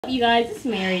You guys, it's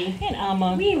Mary and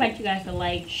Alma. We invite you guys to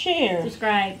like, share,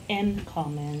 subscribe, and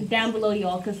comment down below,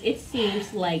 y'all, because it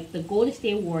seems like the Golden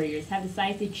State Warriors have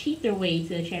decided to cheat their way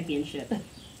to the championship.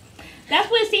 That's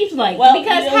what it seems like. Well,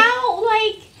 because how,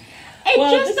 like, it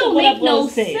just don't make no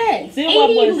sense. AD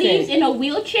leaves in a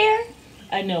wheelchair.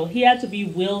 I know, he had to be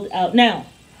wheeled out. Now,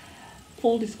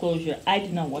 full disclosure, I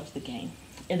did not watch the game.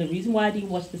 And the reason why I didn't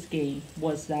watch this game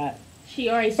was that,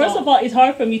 first of all, it's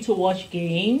hard for me to watch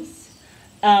games.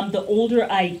 The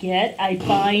older I get, I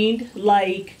find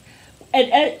like,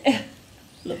 and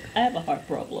look, I have a heart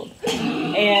problem,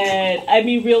 and I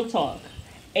mean real talk,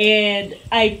 and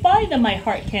I find that my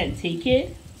heart can't take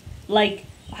it, like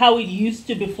how it used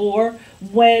to before,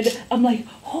 when I'm like,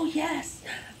 oh yes,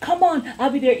 come on,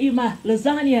 I'll be there eating my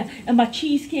lasagna and my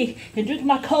cheesecake and drinking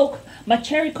my Coke, my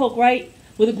cherry Coke, right,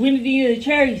 with the grenadine and the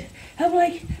cherries. I'm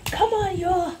like, come on,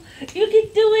 y'all, you can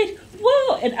do it.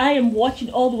 Whoa! And I am watching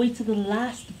all the way to the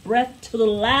last breath, to the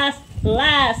last,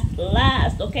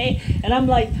 okay? And I'm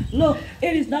like, look,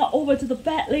 it is not over till the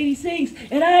fat lady sings,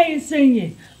 and I ain't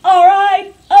singing. All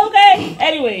right? Okay.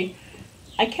 Anyway,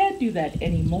 I can't do that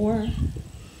anymore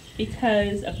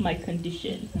because of my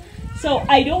condition. So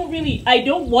I don't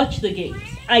watch the games.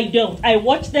 I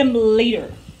watch them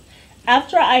later,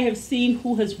 after I have seen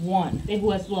who has won and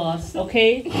who has lost.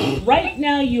 Okay? Right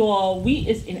now, y'all, we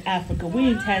is in Africa.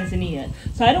 We're in Tanzania.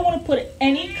 So I don't want to put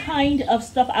any kind of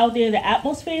stuff out there in the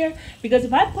atmosphere, because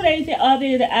if I put anything out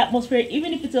there in the atmosphere,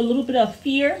 even if it's a little bit of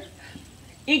fear,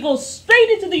 it goes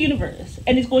straight into the universe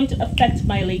and it's going to affect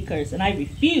my Lakers, and I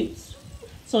refuse.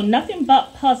 So nothing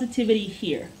but positivity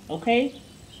here, okay?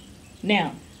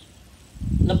 Now,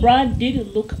 LeBron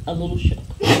did look a little shook.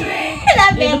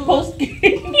 That man in the post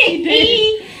game. He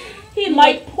did. He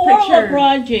like poor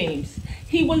LeBron James.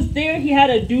 He was there. He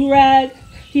had a do-rag.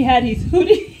 He had his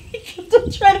hoodie. He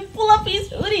kept trying to pull up his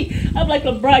hoodie. I'm like,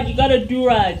 LeBron, you got a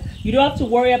do-rag. You don't have to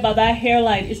worry about that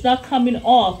hairline. It's not coming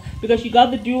off because you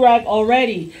got the do-rag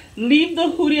already. Leave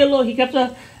the hoodie alone. He kept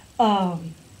but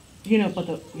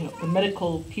the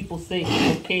medical people say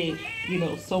it's okay,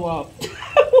 so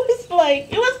it was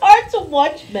like, it was hard to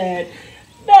watch, man.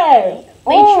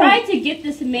 They tried to get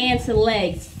this man's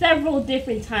legs several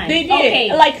different times. They did.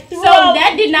 Okay, like so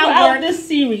that did not work. This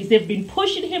series, they've been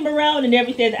pushing him around and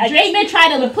everything. Draymond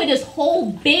tried to put his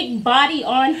whole big body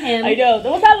on him. I know.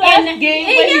 There was that last game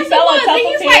when he fell on top of him.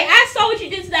 He's like, I saw what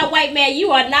you did to that white man. You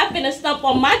are not gonna stomp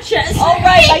on my chest. All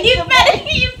right, like, you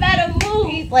better move.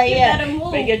 He's like, better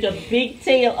move. Better get your big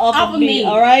tail off of me.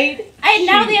 All right. And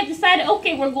now they have decided,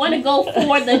 okay, we're going to go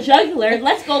for the jugular.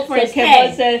 Let's go for his Kevin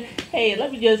head. Said, hey,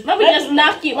 let me just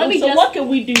knock you. What can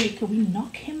we do? Can we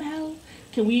knock him out?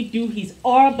 Can we do his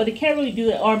arm? But they can't really do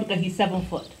the arm because he's 7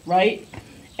 foot, right?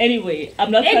 Anyway,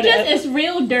 I'm not. It's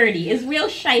real dirty. It's real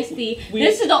shiesty.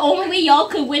 This is the only way y'all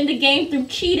could win the game, through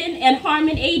cheating and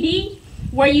harming AD.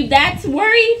 Were you that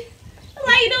worried?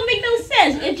 Like, it don't make no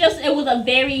sense. It was a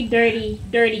very dirty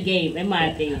game, in my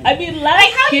opinion. I mean, how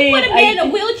you put a man in a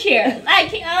wheelchair?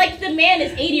 Like the man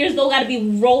is 80 years old, got to be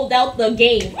rolled out the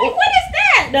game. Like, what is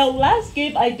that? No, last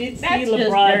game I did see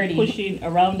LeBron pushing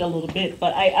around a little bit,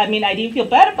 but I mean, I didn't feel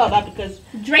bad about that because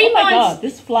oh my God,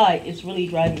 this fly is really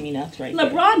driving me nuts right now.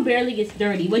 LeBron barely gets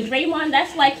dirty. With Draymond,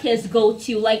 that's like his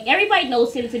go-to. Like, everybody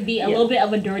knows him to be a little bit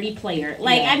of a dirty player.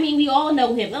 Like, I mean, we all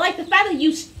know him. Like, the fact that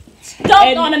you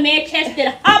stomped on a man's chest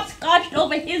and hopscotched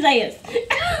over his ass.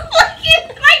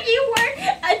 like you were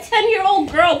a 10-year-old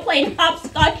girl playing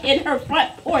hopscotch in her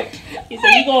front porch. He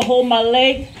said, you gonna hold my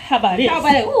leg? How about it?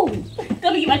 Ooh,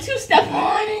 gonna get my two-step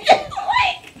on.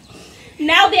 Like,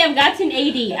 now they have gotten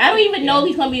AD. I don't even know if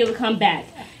he's gonna be able to come back.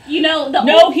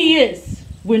 No, he is.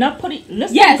 We're not putting.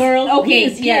 Listen, girls. Okay.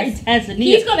 Yes.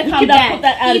 He's gonna come back. Put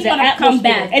that out He's gonna come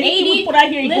back. Anything we put out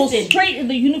here, he goes straight in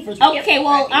the universe. Okay,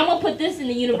 well, I'm gonna put this in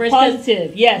the universe.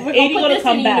 Positive. Yes. We're gonna put this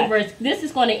in the universe. This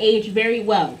is gonna age very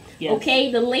well. Yes.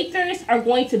 Okay, the Lakers are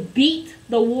going to beat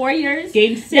the Warriors.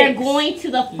 Game 6. They're going to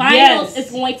the finals. Yes.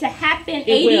 It's going to happen. AD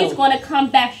is going to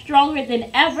come back stronger than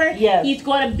ever. Yes. He's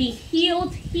going to be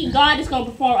healed. God is going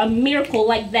to perform a miracle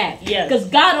like that. Yes. Because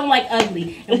God don't like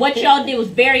ugly. And what y'all did was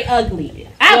very ugly.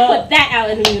 I'll put that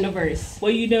out in the universe.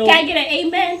 Well, Can I get an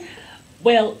amen?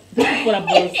 Well, this is what I'm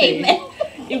going to say.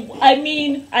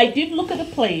 Amen. I did look at the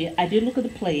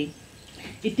play.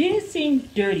 It didn't seem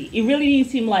dirty. It really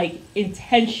didn't seem like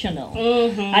intentional.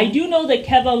 Mm-hmm. I do know that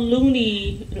Kevin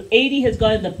Looney, AD has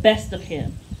gotten the best of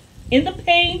him. In the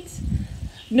paint,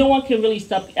 no one can really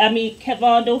stop. I mean,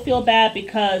 Kevin, don't feel bad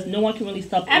because no one can really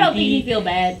stop AD. I don't think you feel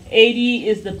bad. AD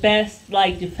is the best,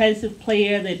 defensive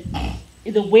player that,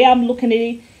 the way I'm looking at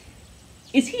it,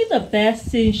 is he the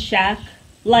best since Shaq?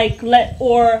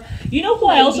 Or you know who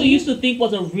I also used to think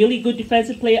was a really good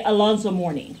defensive player, Alonzo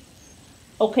Mourning.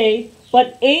 Okay,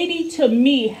 but AD to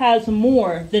me has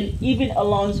more than even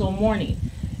Alonzo Mourning.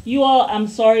 You all, I'm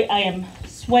sorry, I am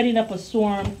sweating up a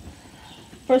storm.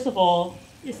 First of all,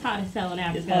 it's hot as hell in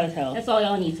Africa. It's hot as hell. That's all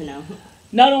y'all need to know.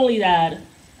 Not only that,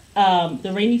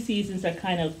 the rainy seasons are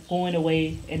kind of going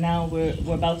away, and now we're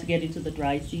about to get into the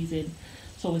dry season.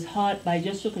 So it's hot, but I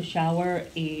just took a shower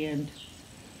and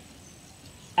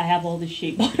I have all this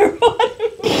shea butter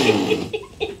on me.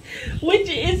 Which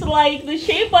is like, the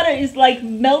shea butter is like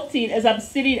melting as I'm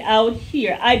sitting out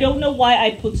here. I don't know why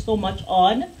I put so much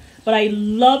on, but I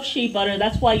love shea butter.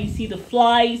 That's why you see the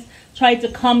flies try to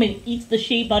come and eat the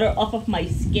shea butter off of my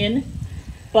skin.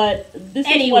 But this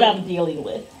is what I'm dealing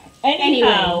with.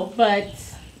 Anyhow, but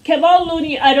Kevon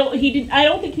Looney, I don't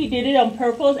think he did it on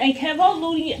purpose. And Kevon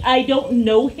Looney, I don't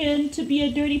know him to be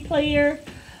a dirty player.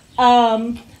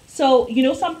 So, you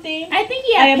know something? I think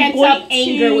he had pent-up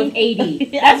anger with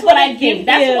AD. That's what I think.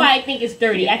 That's why I think it's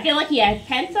dirty. I feel like he had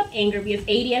pent-up anger because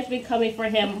AD has been coming for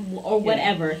him or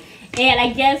whatever. And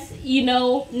I guess,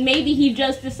 maybe he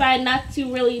just decided not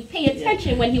to really pay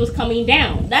attention when he was coming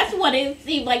down. That's what it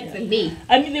seemed like to me.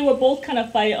 I mean, they were both kind of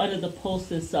fired under the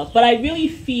post and stuff. But I really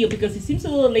feel, because it seems the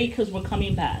Lakers were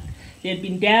coming back. They had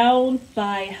been down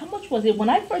by, how much was it? When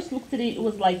I first looked at it, it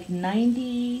was like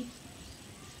 90...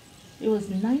 It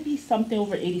was 90 something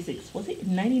over 86. Was it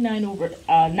 99 over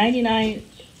 99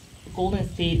 Golden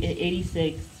State,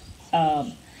 86 LA?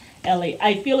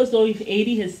 I feel as though if AD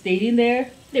had stayed in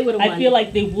there, they would have won. I feel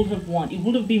like they would have won. It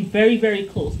would have been very, very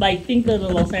close. But I think that the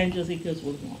Los Angeles Lakers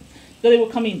would have won. So they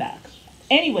were coming back.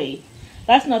 Anyway,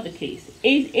 that's not the case.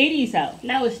 AD is out.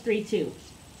 Now it's 3-2.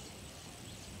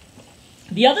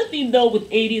 The other thing, though, with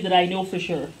AD that I know for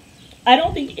sure, I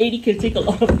don't think AD can take a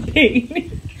lot of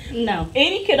pain. No.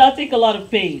 AD cannot take a lot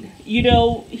of pain.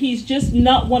 He's just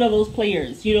not one of those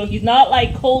players. He's not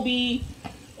like Kobe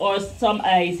or some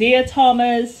Isaiah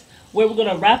Thomas, where we're going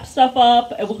to wrap stuff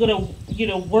up and we're going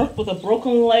to, work with a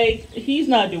broken leg. He's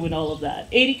not doing all of that.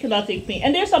 AD cannot take pain.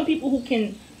 And there's some people who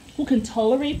can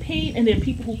tolerate pain, and there are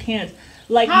people who can't.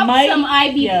 Like some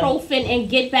ibuprofen and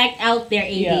get back out there,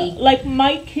 AD. Yeah. Like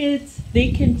my kids,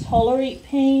 they can tolerate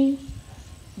pain,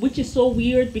 which is so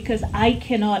weird because I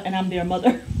cannot, and I'm their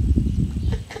mother.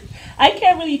 I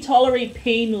can't really tolerate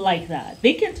pain like that.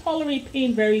 They can tolerate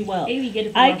pain very well. Maybe get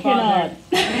it from I cannot.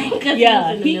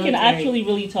 Yeah, he can actually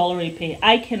really tolerate pain.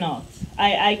 I cannot.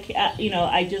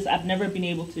 I've never been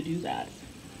able to do that.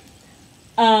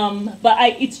 But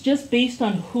it's just based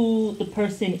on who the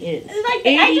person is.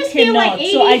 I just feel like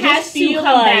AD has to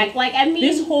come back. Like, I mean,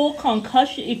 this whole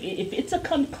concussion, if it's a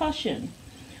concussion,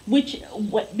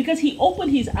 because he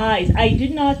opened his eyes, I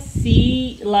did not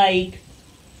see like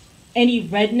any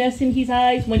redness in his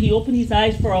eyes when he opened his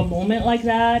eyes for a moment like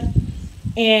that.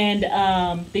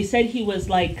 And they said he was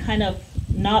like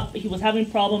he was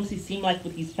having problems, he seemed like,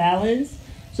 with his balance.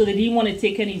 So they didn't want to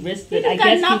take any risk that I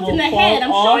guess he will fall off. He got knocked in the head.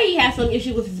 I'm sure he has some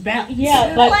issue with his balance.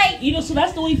 Yeah, but so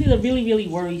that's the only thing that really, really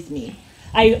worries me.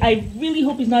 I really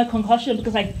hope he's not a concussion,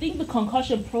 because I think the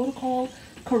concussion protocol,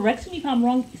 correct me if I'm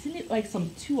wrong, isn't it like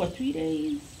some 2 or 3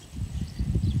 days?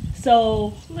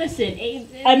 So listen,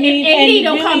 I mean, if he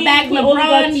don't come back,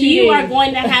 LeBron, you are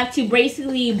going to have to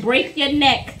basically break your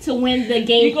neck to win the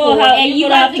game 4, and you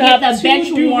have to get the bench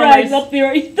warmers up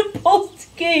there in the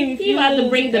post game. You have to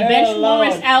bring the bench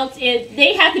warmers out, and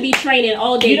they have to be training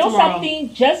all day tomorrow.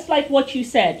 Something just like what you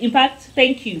said. In fact,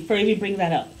 thank you for even bringing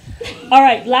that up. All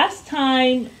right, last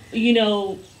time,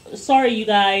 sorry, you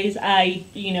guys. I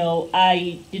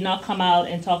did not come out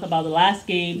and talk about the last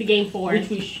game. The game 4.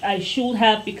 Which I should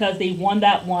have, because they won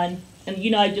that one.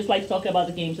 And, I just like talking about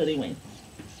the games that they win.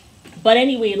 But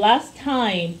anyway, last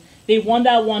time they won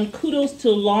that one. Kudos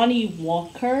to Lonnie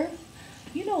Walker.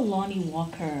 Lonnie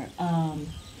Walker.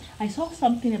 I saw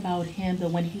something about him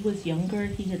that when he was younger,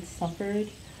 he had suffered,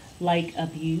 like,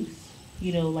 abuse.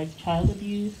 Like child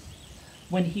abuse.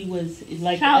 When he was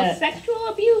like child sexual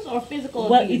abuse or physical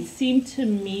abuse? Well, it seemed to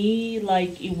me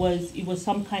like it was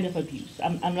some kind of abuse.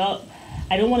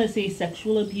 I don't want to say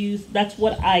sexual abuse. That's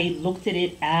what I looked at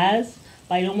it as,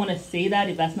 but I don't want to say that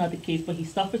if that's not the case. But he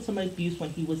suffered some abuse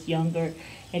when he was younger,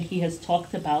 and he has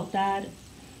talked about that.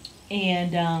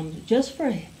 And just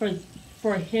for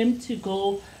him to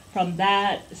go from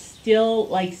that, still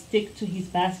like stick to his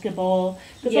basketball,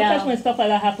 because sometimes when stuff like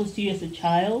that happens to you as a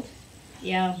child,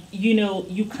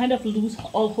 you kind of lose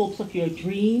all hopes of your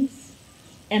dreams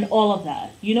and all of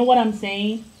that. You know what I'm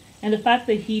saying? And the fact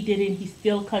that he didn't, he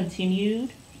still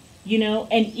continued,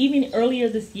 and even earlier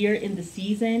this year in the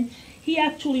season, he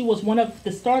actually was one of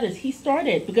the starters. He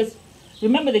started because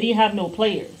remember they didn't have no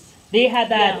players. They had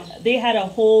that. Yeah. They had a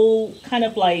whole kind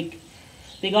of like.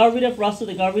 They got rid of Russell.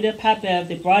 They got rid of Pat Bev.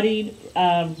 They brought in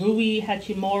Rui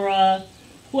Hachimura.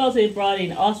 Who else they brought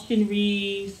in? Austin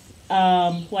Reeves,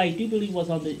 who I do believe was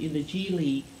in the G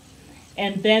League.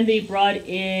 And then they brought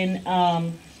in,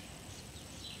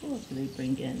 who else did they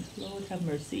bring in? Lord have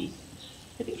mercy.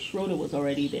 I think Schroeder was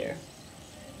already there.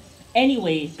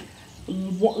 Anyway,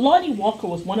 Lonnie Walker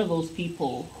was one of those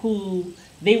people who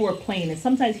they were playing, and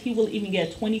sometimes he will even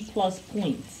get 20-plus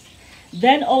points.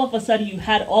 Then all of a sudden you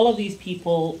had all of these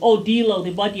people. Oh, D'Lo,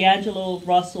 they brought D'Angelo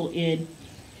Russell in.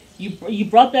 You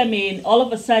brought them in. All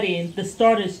of a sudden the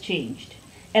starters changed,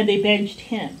 and they benched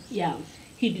him. Yeah.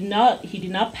 He did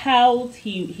not pout.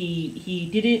 He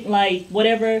didn't like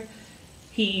whatever.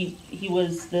 He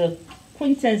was the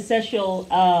quintessential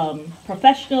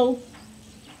professional.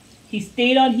 He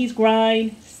stayed on his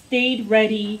grind, stayed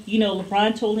ready. You know,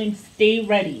 LeBron told him, stay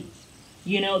ready.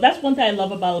 You know, that's one thing I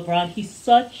love about LeBron. He's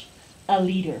such a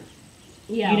leader.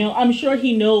 Yeah. You know, I'm sure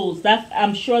he knows that.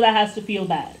 I'm sure that has to feel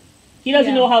bad. He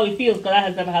doesn't know how he feels because that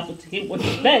has never happened to him with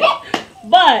his bench.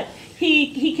 But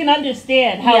he can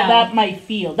understand how that might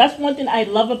feel. That's one thing I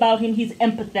love about him. He's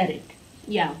empathetic.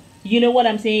 Yeah. You know what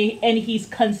I'm saying? And he's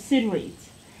considerate.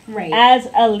 Right. As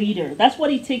a leader. That's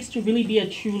what it takes to really be a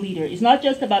true leader. It's not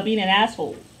just about being an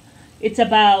asshole. It's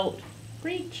about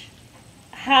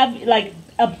having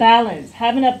a balance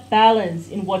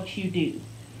in what you do.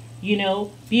 You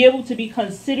know, be able to be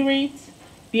considerate,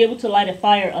 be able to light a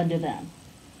fire under them.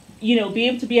 You know, be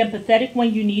able to be empathetic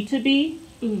when you need to be.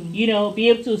 Mm. You know, be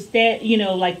able to stand, you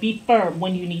know, like be firm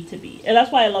when you need to be. And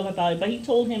that's what I love about it. But he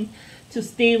told him to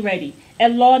stay ready.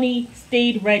 And Lonnie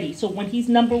stayed ready. So when his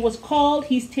number was called,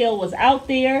 his tail was out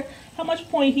there. How much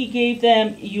point he gave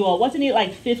them, you all? Wasn't it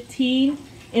like 15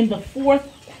 in the fourth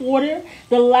quarter?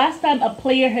 The last time a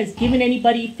player has given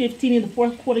anybody 15 in the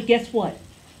fourth quarter, guess what?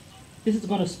 This is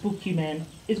going to spook you, man.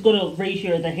 It's going to raise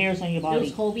the hairs on your body. It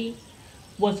was Kobe?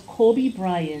 Was Kobe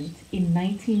Bryant in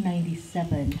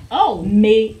 1997. Oh.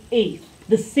 May 8th.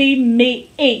 The same May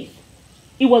 8th.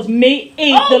 It was May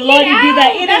 8th. The Lord did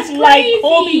that. It is like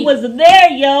Kobe was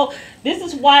there, yo. This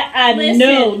is why I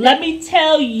know. Let me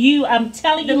tell you. I'm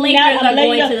telling you now. The Lakers are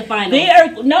going to the finals. They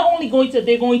are not only going to,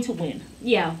 they're going to win.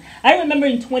 Yeah. I remember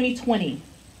in 2020,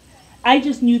 I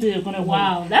just knew they were going to win.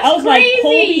 Wow, that's I was crazy. Like,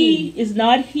 Kobe is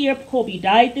not here. Kobe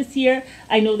died this year.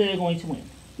 I know that they're going to win.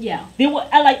 Yeah. They were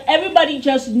like everybody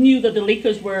just knew that the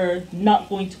Lakers were not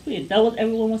going to win. That was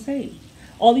everyone was saying.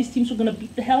 All these teams were going to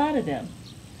beat the hell out of them.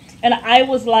 And I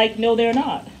was like, no, they're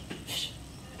not.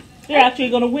 They're actually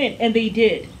going to win. And they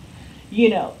did. You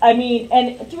know, I mean,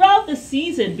 and throughout the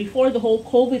season, before the whole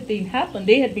COVID thing happened,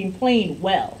 they had been playing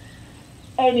well.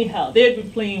 Anyhow, they had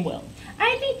been playing well.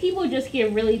 I think people just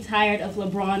get really tired of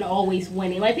LeBron always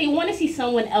winning. Like, they want to see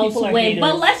someone else win.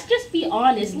 But let's just be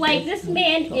honest. Like, this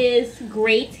man is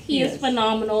great. He is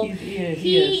phenomenal.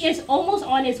 He is almost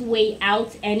on his way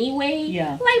out anyway.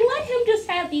 Yeah. Like, let him just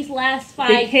have these last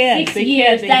 6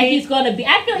 years that he's going to be.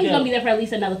 I feel like he's going to be there for at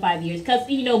least another 5 years. Because,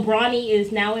 you know, Bronny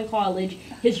is now in college.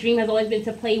 His dream has always been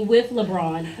to play with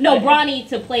LeBron. No, Bronny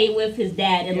to play with his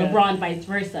dad and LeBron vice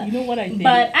versa. You know what I think?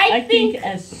 But I think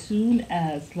as soon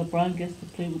as LeBron gets to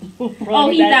play with LeBron, oh,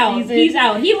 he's out. Season, he's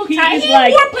out. He looked tired. He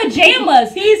wore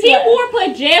pajamas. He wore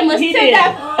pajamas to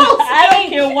that post. I don't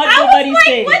care what nobody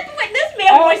says. What this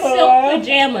man wore silk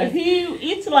pajamas.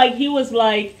 It's like he was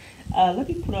like, let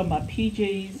me put on my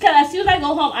PJs. Because as soon as I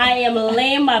go home, I am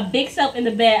laying my big self in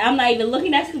the bed. I'm not even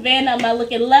looking at Savannah. I'm not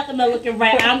looking left. I'm not looking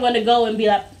right. I'm going to go and be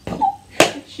like,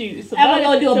 shoot. I'm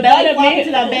going to go do a belly flop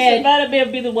into that bed. Savannah may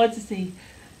be the one to say,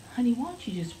 honey, why don't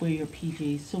you just wear your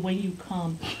PJs so when you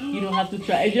come, you don't have to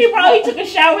try. You probably took a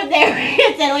shower there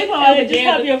and said, let me put my pajamas. Just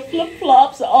have your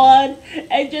flip-flops on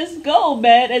and just go,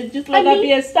 man, and just let that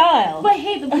be a style. But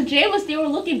hey, the pajamas, they were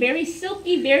looking very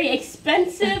silky, very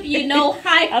expensive, you know,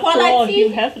 high quality. After all, Hugh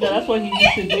Hefner, that's what he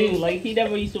used to do. Like, he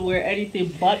never used to wear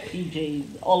anything but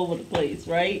PJs all over the place,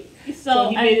 right? So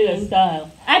he made it a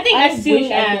style. I think as soon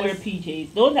as I could wear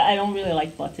PJs. Though I don't really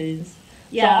like buttons.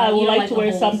 Yeah, so I would like to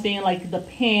wear something like the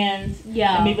pants.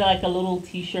 Yeah. And maybe like a little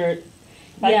t-shirt.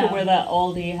 If I could wear that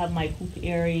all day, have my hoop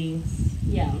earrings.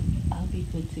 Yeah. I'll be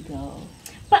good to go.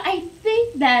 But I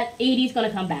think that AD is going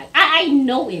to come back. I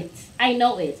know it. I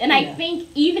know it. And I think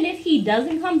even if he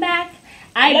doesn't come back,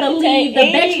 I believe the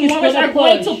bench warmers are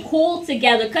going to pull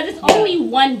together because it's only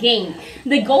one game.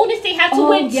 The Golden State have to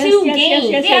win two games.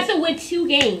 They have to win 2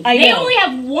 games. They only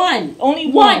have one.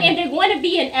 Only one. And they're going to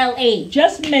be in LA.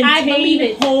 Just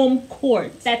maintain home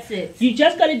court. That's it. You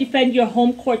just got to defend your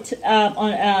home court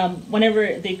on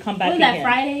whenever they come back again. Was that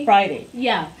Friday? Friday.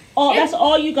 Yeah. That's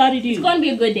all you got to do. It's going to be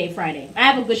a good day Friday.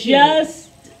 I have a good Just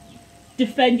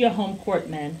defend your home court,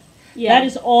 man. Yeah. That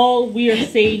is all we are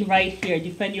saying right here.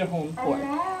 Defend your home court.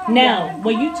 Now,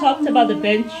 when you talked about the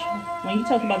bench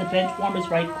warmers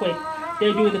right quick,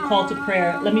 they're doing the call to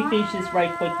prayer. Let me finish this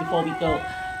right quick before we go.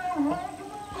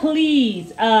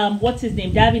 Please, what's his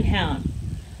name? Davin Hound.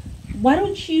 Why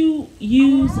don't you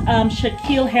use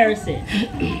Shaquille Harrison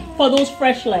for those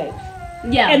fresh legs?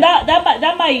 Yeah. And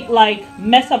that might like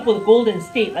mess up with Golden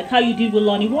State, like how you did with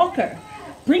Lonnie Walker.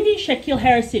 Bring in Shaquille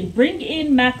Harrison. Bring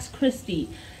in Max Christie.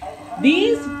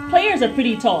 These players are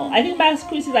pretty tall. I think Max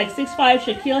Christie is like 6'5".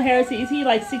 Shaquille Harrison, is he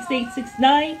like 6'8",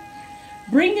 6'9"?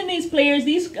 Bring in these players.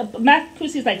 Max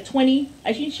Christie is like 20.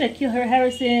 I think Shaquille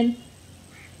Harrison,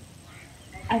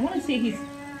 I want to say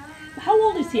how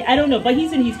old is he? I don't know, but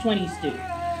he's in his 20s too.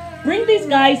 Bring these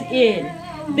guys in.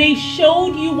 They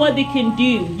showed you what they can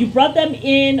do. You brought them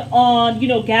in on,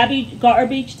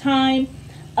 garbage time.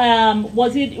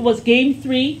 It was game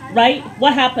 3, right?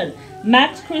 What happened?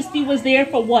 Max Christie was there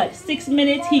for what? 6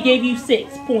 minutes. He gave you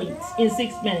 6 points in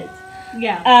 6 minutes.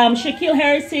 Yeah. Shaquille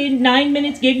Harrison, 9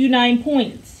 minutes, gave you 9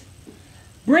 points.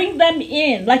 Bring them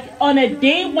in. Like on a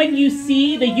day when you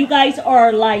see that you guys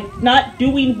are like not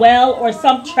doing well or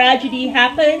some tragedy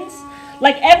happens,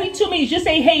 like every 2 minutes, just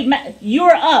say, hey,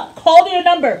 you're up. Call their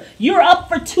number. You're up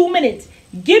for 2 minutes.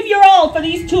 Give your all for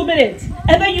these 2 minutes.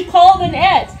 And then you call the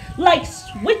Nets. Like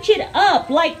switch it up.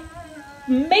 Like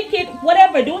make it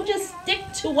whatever. Don't just stick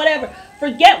to whatever.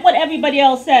 Forget what everybody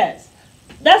else says.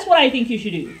 That's what I think you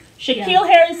should do. Shaquille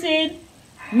Harrison,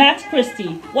 Max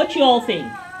Christie. What you all think?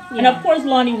 Yeah. And of course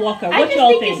Lonnie Walker. What you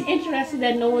all think? I just think it's interesting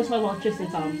that no one's talking about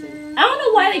Tristan Thompson. I don't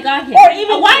know why they got him. Or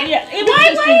even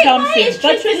Tristan Thompson. Why is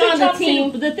Tristan on the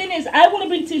team? The thing is, I want to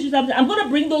bring Tristan Thompson. I'm going to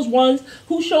bring those ones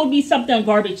who showed me something on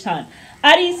garbage time.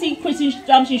 I didn't see Tristan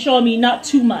Thompson showing me not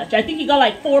too much. I think he got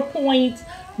like 4 points.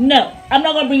 No, I'm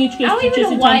not going to bring you Tristan Thompson. I don't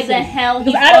even know why the hell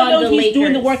he's because I don't know if he's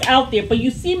doing the work out there. But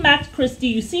you see Max Christie,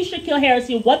 you see Shaquille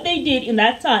Harrison, what they did in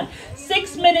that time.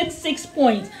 6 minutes, 6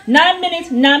 points. 9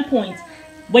 minutes, 9 points.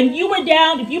 When you were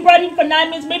down, if you brought him for 9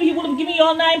 minutes, maybe he would have given you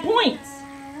all 9 points.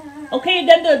 Okay,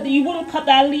 then you would have cut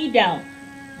that lead down.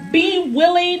 Be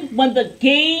willing when the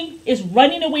game is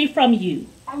running away from you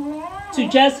to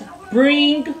just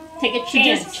take a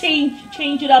chance. To just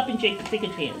change it up and take a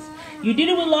chance. You did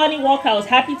it with Lonnie Walker. I was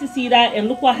happy to see that, and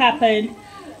look what happened.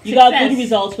 You got good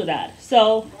results with that.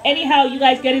 So anyhow, you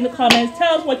guys get in the comments.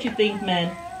 Tell us what you think,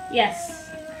 man. Yes.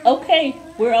 Okay,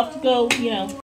 we're off to go,